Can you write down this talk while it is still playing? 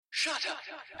Shut up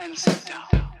and sit down.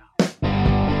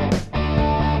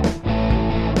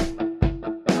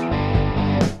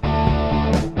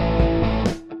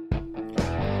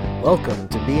 Welcome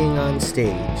to Being on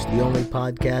Stage, the only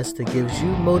podcast that gives you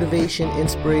motivation,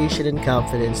 inspiration, and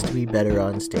confidence to be better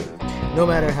on stage. No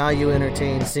matter how you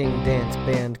entertain, sing, dance,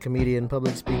 band, comedian,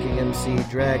 public speaking, MC,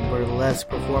 drag, burlesque,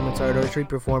 performance art, or street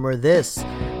performer, this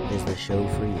is the show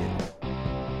for you.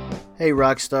 Hey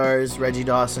rock stars, Reggie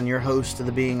Dawson, your host of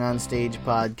the Being on Stage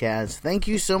podcast. Thank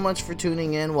you so much for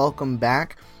tuning in. Welcome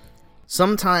back.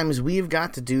 Sometimes we've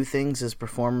got to do things as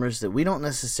performers that we don't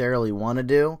necessarily want to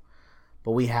do,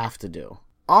 but we have to do.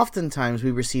 Oftentimes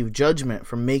we receive judgment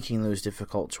from making those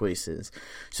difficult choices.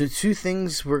 So two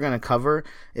things we're going to cover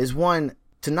is one,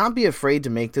 to not be afraid to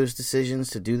make those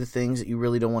decisions, to do the things that you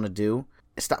really don't want to do.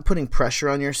 Stop putting pressure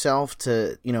on yourself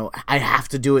to, I have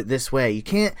to do it this way. You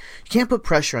can't put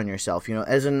pressure on yourself.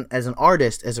 As an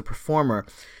artist, as a performer,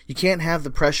 you can't have the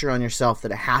pressure on yourself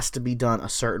that it has to be done a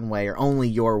certain way or only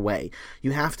your way.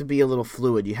 You have to be a little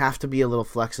fluid. You have to be a little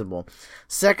flexible.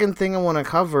 Second thing I want to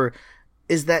cover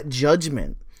is that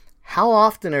judgment. How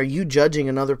often are you judging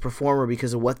another performer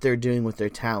because of what they're doing with their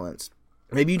talents?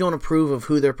 Maybe you don't approve of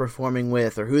who they're performing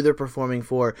with or who they're performing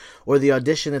for or the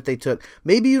audition that they took.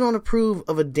 Maybe you don't approve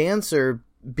of a dancer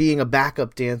being a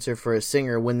backup dancer for a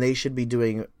singer when they should be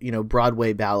doing,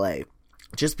 Broadway ballet.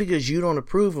 Just because you don't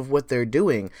approve of what they're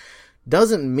doing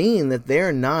doesn't mean that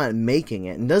they're not making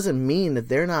it, and doesn't mean that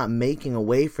they're not making a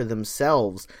way for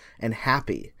themselves and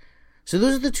happy. So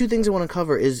those are the two things I want to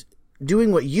cover, is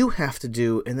doing what you have to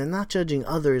do and then not judging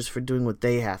others for doing what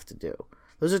they have to do.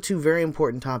 Those are two very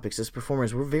important topics. As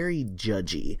performers, we're very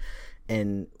judgy,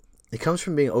 and it comes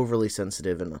from being overly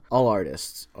sensitive, and all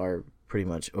artists are pretty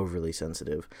much overly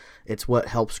sensitive. It's what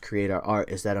helps create our art,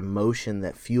 is that emotion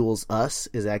that fuels us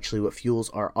is actually what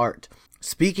fuels our art.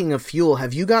 Speaking of fuel,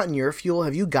 have you gotten your fuel?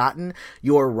 Have you gotten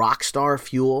your Rockstar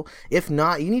fuel? If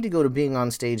not, you need to go to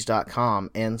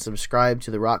beingonstage.com and subscribe to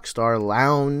the Rockstar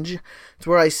Lounge. It's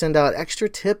where I send out extra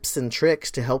tips and tricks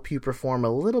to help you perform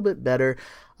a little bit better,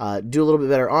 do a little bit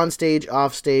better on stage,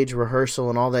 off stage,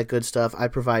 rehearsal, and all that good stuff. I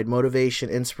provide motivation,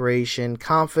 inspiration,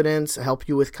 confidence, help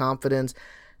you with confidence,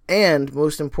 and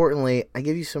most importantly, I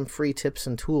give you some free tips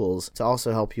and tools to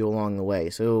also help you along the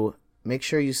way. So make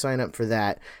sure you sign up for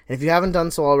that. And if you haven't done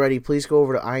so already, please go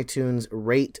over to iTunes,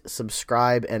 rate,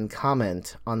 subscribe, and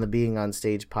comment on the Being on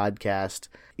Stage podcast.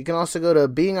 You can also go to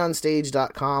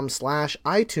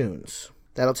beingonstage.com/iTunes.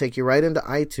 That'll take you right into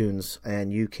iTunes,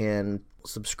 and you can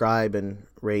subscribe and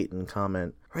rate and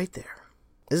comment right there.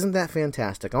 Isn't that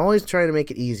fantastic? I'm always trying to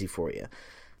make it easy for you.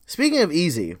 Speaking of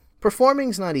easy,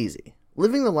 performing's not easy.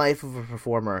 Living the life of a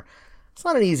performer, it's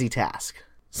not an easy task.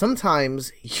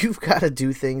 Sometimes you've got to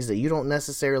do things that you don't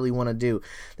necessarily want to do,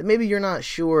 that maybe you're not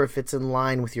sure if it's in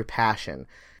line with your passion.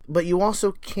 But you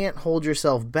also can't hold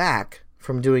yourself back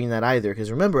from doing that either,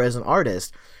 because remember, as an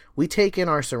artist, we take in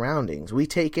our surroundings, we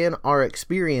take in our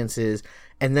experiences,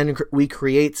 and then we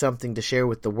create something to share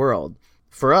with the world.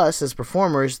 For us as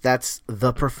performers, that's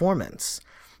the performance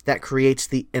that creates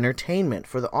the entertainment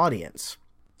for the audience.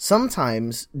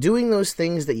 Sometimes doing those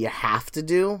things that you have to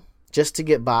do just to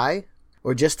get by,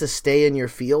 or just to stay in your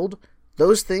field,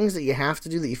 those things that you have to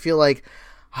do that you feel like,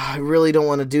 I really don't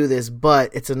want to do this,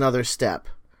 but it's another step.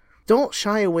 Don't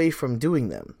shy away from doing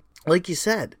them. Like you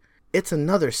said, it's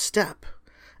another step.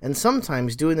 And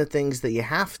sometimes doing the things that you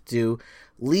have to do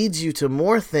leads you to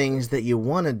more things that you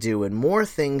want to do and more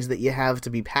things that you have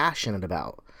to be passionate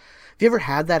about. Have you ever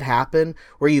had that happen,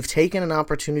 where you've taken an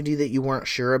opportunity that you weren't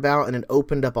sure about and it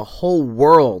opened up a whole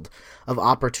world of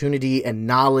opportunity and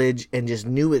knowledge and just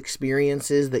new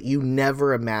experiences that you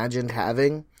never imagined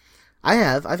having?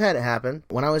 I've had it happen.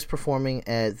 When I was performing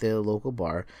at the local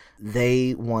bar,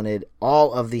 they wanted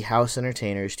all of the house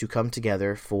entertainers to come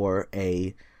together for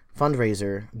a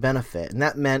fundraiser benefit, and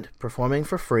that meant performing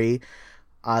for free,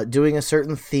 doing a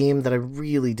certain theme that I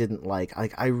really didn't like.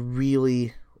 I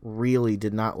really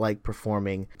did not like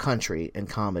performing country and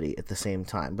comedy at the same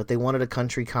time, but they wanted a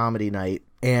country comedy night.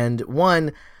 And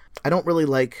one, I don't really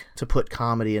like to put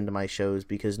comedy into my shows,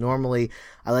 because normally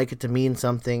I like it to mean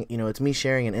something. It's me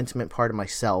sharing an intimate part of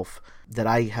myself that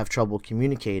I have trouble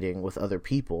communicating with other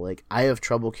people. Like, I have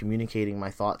trouble communicating my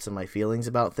thoughts and my feelings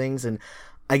about things, and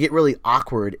I get really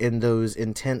awkward in those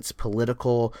intense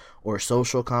political or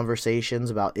social conversations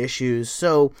about issues.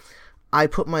 So I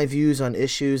put my views on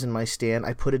issues and my stand,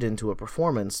 I put it into a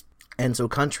performance. And so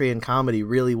country and comedy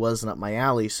really wasn't up my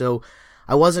alley. So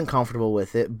I wasn't comfortable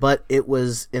with it, but it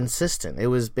was insistent. It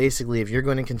was basically, if you're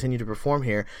going to continue to perform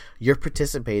here, you're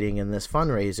participating in this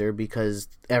fundraiser because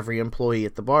every employee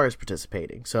at the bar is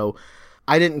participating. So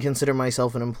I didn't consider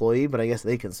myself an employee, but I guess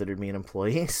they considered me an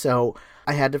employee, so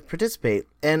I had to participate.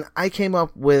 And I came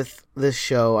up with this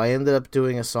show. I ended up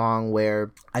doing a song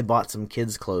where I bought some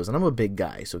kids' clothes, and I'm a big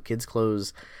guy, so kids'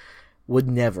 clothes would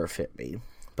never fit me.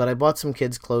 But I bought some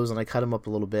kids' clothes, and I cut them up a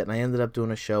little bit, and I ended up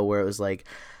doing a show where it was like,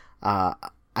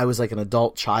 I was like an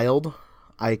adult child.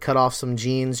 I cut off some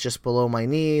jeans just below my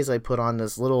knees. I put on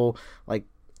this little, like,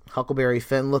 Huckleberry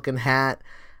Finn-looking hat.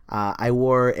 I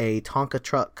wore a Tonka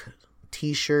truck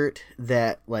t-shirt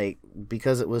that, like,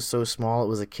 because it was so small, it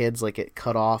was a kid's, like, it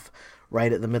cut off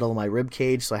right at the middle of my rib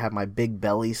cage, so I had my big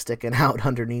belly sticking out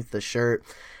underneath the shirt.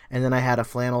 And then I had a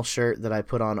flannel shirt that I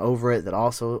put on over it that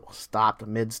also stopped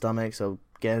mid-stomach, so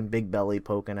again, big belly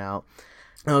poking out.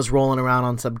 I was rolling around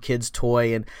on some kid's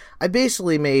toy, and I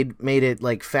basically made it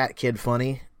like fat kid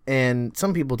funny. And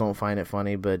some people don't find it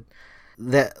funny, but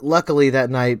luckily that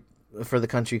night for the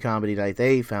country comedy night,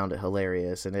 they found it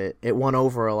hilarious, and it won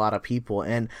over a lot of people.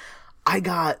 And I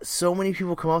got so many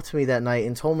people come up to me that night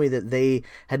and told me that they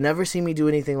had never seen me do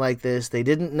anything like this. They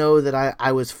didn't know that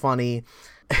I was funny.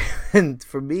 And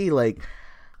for me, like,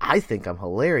 I think I'm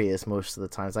hilarious most of the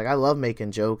times. Like, I love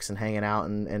making jokes and hanging out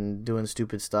and doing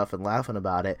stupid stuff and laughing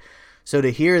about it. So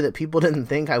to hear that people didn't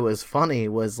think I was funny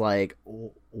was like,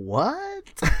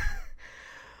 what?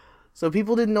 So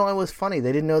people didn't know I was funny.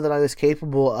 They didn't know that I was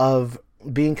capable of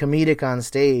being comedic on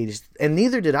stage, and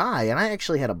neither did I. And I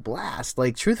actually had a blast.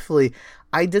 Like, truthfully,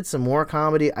 I did some more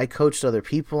comedy. I coached other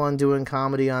people on doing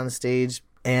comedy on stage,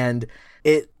 and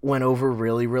it went over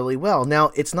really, really well. Now,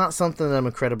 it's not something that I'm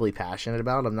incredibly passionate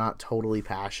about. I'm not totally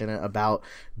passionate about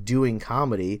doing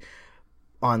comedy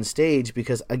on stage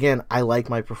because, again, I like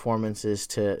my performances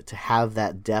to have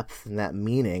that depth and that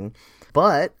meaning.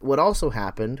 But what also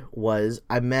happened was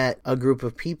I met a group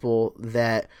of people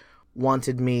that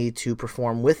wanted me to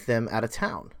perform with them out of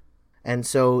town. And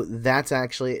so that's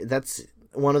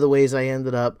one of the ways I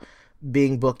ended up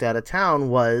being booked out of town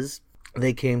was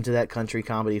they came to that country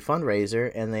comedy fundraiser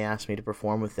and they asked me to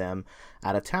perform with them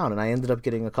out of town. And I ended up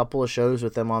getting a couple of shows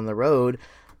with them on the road.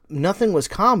 Nothing was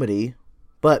comedy,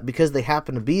 but because they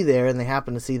happened to be there and they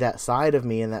happened to see that side of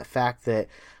me and that fact that,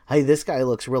 hey, this guy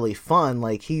looks really fun.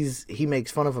 Like he makes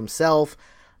fun of himself.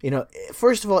 You know,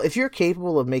 first of all, if you're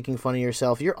capable of making fun of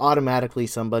yourself, you're automatically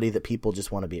somebody that people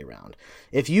just want to be around.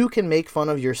 If you can make fun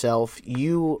of yourself,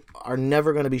 you are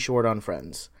never going to be short on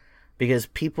friends because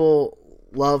people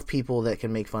love people that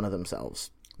can make fun of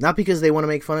themselves. Not because they want to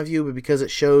make fun of you, but because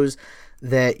it shows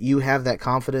that you have that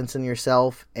confidence in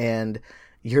yourself and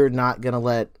you're not going to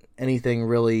let anything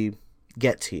really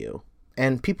get to you.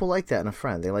 And people like that in a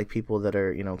friend. They like people that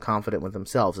are, you know, confident with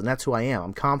themselves. And that's who I am.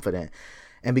 I'm confident.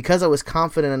 And because I was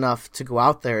confident enough to go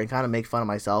out there and kind of make fun of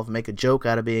myself, make a joke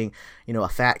out of being, you know, a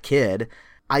fat kid,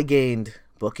 I gained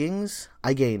bookings,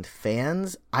 I gained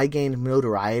fans, I gained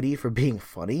notoriety for being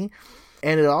funny.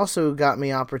 And it also got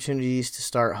me opportunities to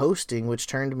start hosting, which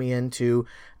turned me into,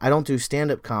 I don't do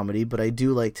stand-up comedy, but I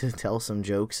do like to tell some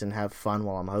jokes and have fun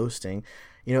while I'm hosting.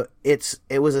 You know,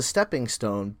 it was a stepping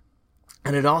stone,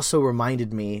 and it also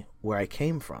reminded me where I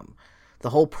came from.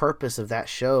 The whole purpose of that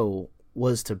show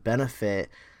was to benefit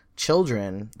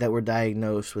children that were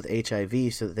diagnosed with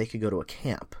HIV so that they could go to a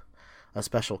camp, a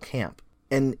special camp.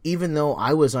 And even though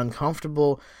I was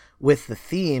uncomfortable with the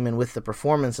theme and with the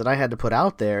performance that I had to put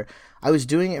out there, I was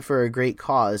doing it for a great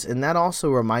cause. And that also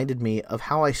reminded me of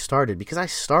how I started, because I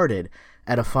started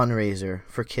at a fundraiser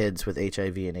for kids with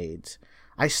HIV and AIDS.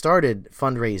 I started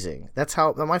fundraising. That's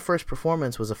how my first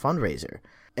performance was, a fundraiser.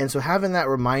 And so having that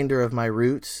reminder of my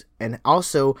roots and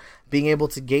also being able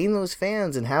to gain those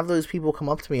fans and have those people come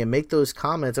up to me and make those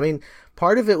comments. I mean,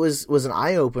 part of it was an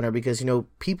eye-opener because, you know,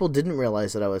 people didn't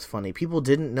realize that I was funny. People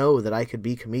didn't know that I could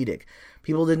be comedic.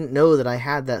 People didn't know that I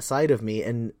had that side of me,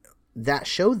 and that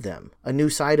showed them a new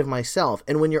side of myself.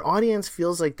 And when your audience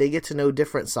feels like they get to know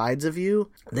different sides of you,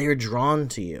 they are drawn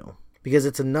to you because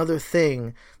it's another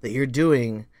thing that you're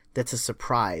doing that's a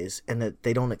surprise and that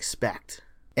they don't expect.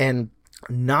 And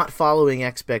not following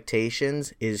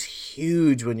expectations is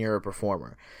huge when you're a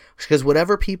performer, because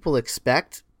whatever people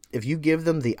expect, if you give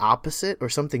them the opposite or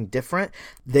something different,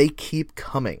 they keep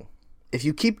coming. If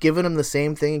you keep giving them the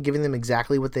same thing and giving them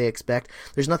exactly what they expect,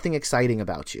 there's nothing exciting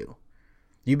about you.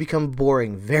 You become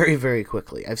boring very, very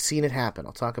quickly. I've seen it happen.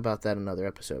 I'll talk about that in another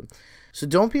episode. So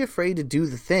don't be afraid to do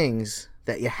the things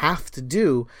that you have to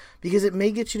do, because it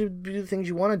may get you to do the things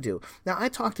you want to do. Now, I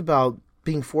talked about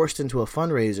being forced into a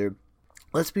fundraiser.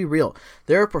 Let's be real.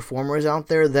 There are performers out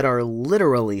there that are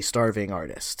literally starving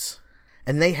artists,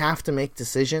 and they have to make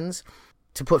decisions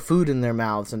to put food in their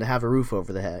mouths and to have a roof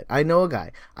over the head. I know a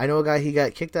guy. He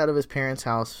got kicked out of his parents'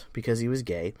 house because he was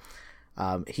gay.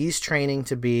 He's training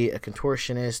to be a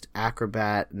contortionist,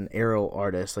 acrobat, and aerial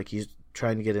artist. Like, he's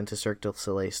trying to get into Cirque du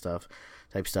Soleil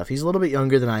type stuff. He's a little bit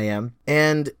younger than I am,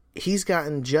 and he's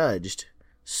gotten judged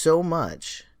so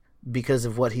much because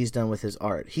of what he's done with his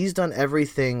art. He's done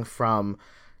everything from,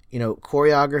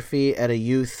 choreography at a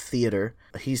youth theater.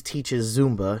 He teaches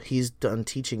Zumba. He's done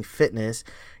teaching fitness.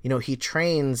 He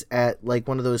trains at like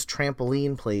one of those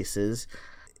trampoline places.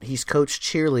 He's coached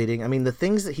cheerleading. I mean, the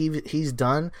things that he's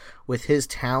done with his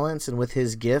talents and with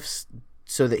his gifts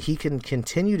so that he can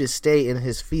continue to stay in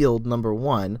his field, number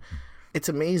one, it's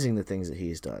amazing the things that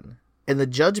he's done. And the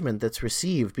judgment that's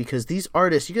received, because these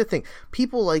artists, you got to think,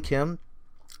 people like him,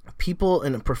 people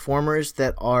and performers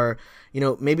that are,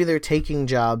 maybe they're taking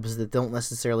jobs that don't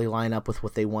necessarily line up with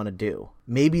what they want to do.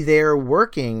 Maybe they're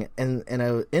working in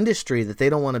an industry that they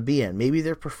don't want to be in. Maybe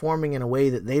they're performing in a way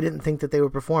that they didn't think that they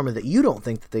would perform, or that you don't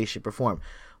think that they should perform.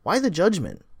 Why the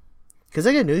judgment? Because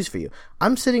I got news for you.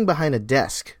 I'm sitting behind a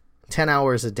desk 10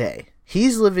 hours a day.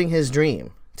 He's living his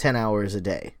dream 10 hours a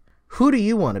day. Who do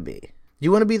you want to be? Do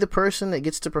you want to be the person that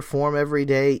gets to perform every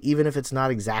day, even if it's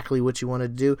not exactly what you want to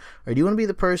do? Or do you want to be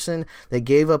the person that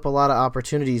gave up a lot of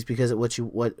opportunities because it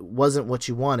wasn't what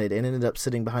you wanted and ended up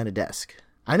sitting behind a desk?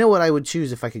 I know what I would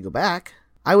choose if I could go back.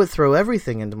 I would throw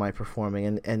everything into my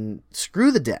performing and screw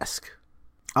the desk.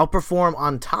 I'll perform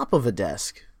on top of a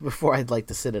desk before I'd like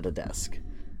to sit at a desk.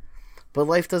 But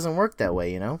life doesn't work that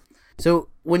way, So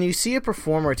when you see a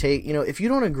performer take, if you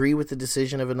don't agree with the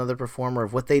decision of another performer,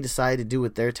 of what they decide to do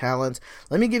with their talents,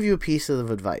 let me give you a piece of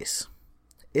advice.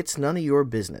 It's none of your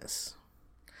business.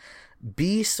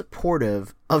 Be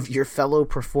supportive of your fellow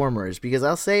performers, because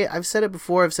I've said it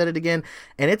before, I've said it again,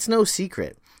 and it's no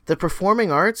secret. The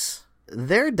performing arts,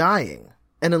 they're dying.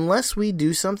 And unless we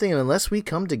do something, and unless we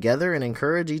come together and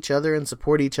encourage each other and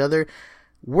support each other,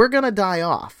 we're going to die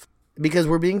off. Because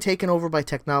we're being taken over by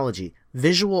technology.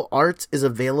 Visual arts is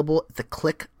available at the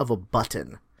click of a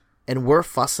button. And we're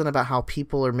fussing about how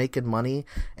people are making money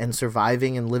and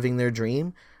surviving and living their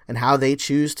dream, and how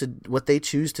what they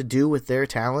choose to do with their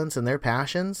talents and their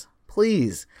passions.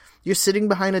 Please, you're sitting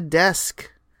behind a desk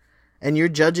and you're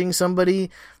judging somebody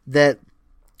that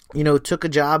took a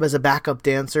job as a backup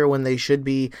dancer when they should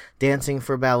be dancing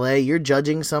for ballet. You're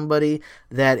judging somebody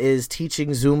that is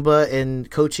teaching Zumba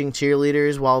and coaching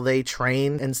cheerleaders while they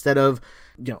train instead of,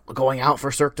 going out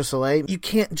for Cirque du Soleil. You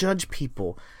can't judge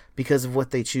people because of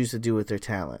what they choose to do with their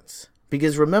talents.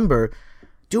 Because remember,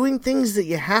 doing things that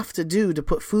you have to do to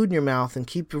put food in your mouth and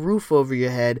keep a roof over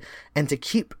your head and to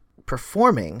keep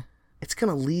performing, it's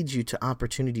going to lead you to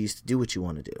opportunities to do what you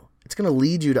want to do. It's going to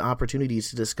lead you to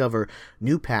opportunities to discover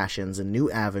new passions and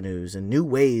new avenues and new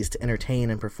ways to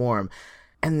entertain and perform.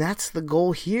 And that's the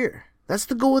goal here. That's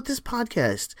the goal with this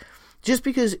podcast. Just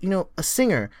because, a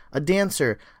singer, a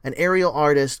dancer, an aerial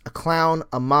artist, a clown,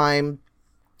 a mime,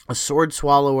 a sword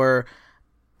swallower,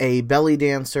 a belly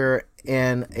dancer,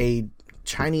 and a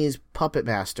Chinese puppet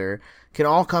master can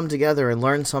all come together and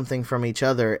learn something from each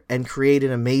other and create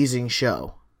an amazing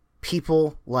show.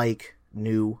 People like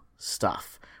new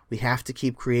stuff. We have to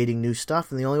keep creating new stuff,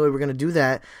 and the only way we're going to do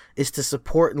that is to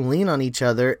support and lean on each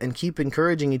other and keep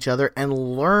encouraging each other and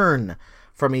learn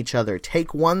from each other.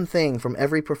 Take one thing from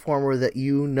every performer that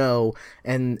you know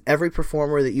and every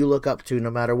performer that you look up to,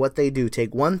 no matter what they do.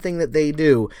 Take one thing that they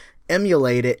do,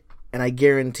 emulate it, and I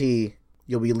guarantee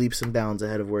you'll be leaps and bounds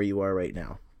ahead of where you are right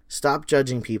now. Stop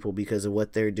judging people because of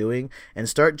what they're doing, and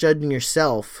start judging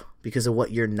yourself because of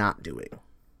what you're not doing.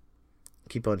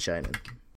 Keep on shining.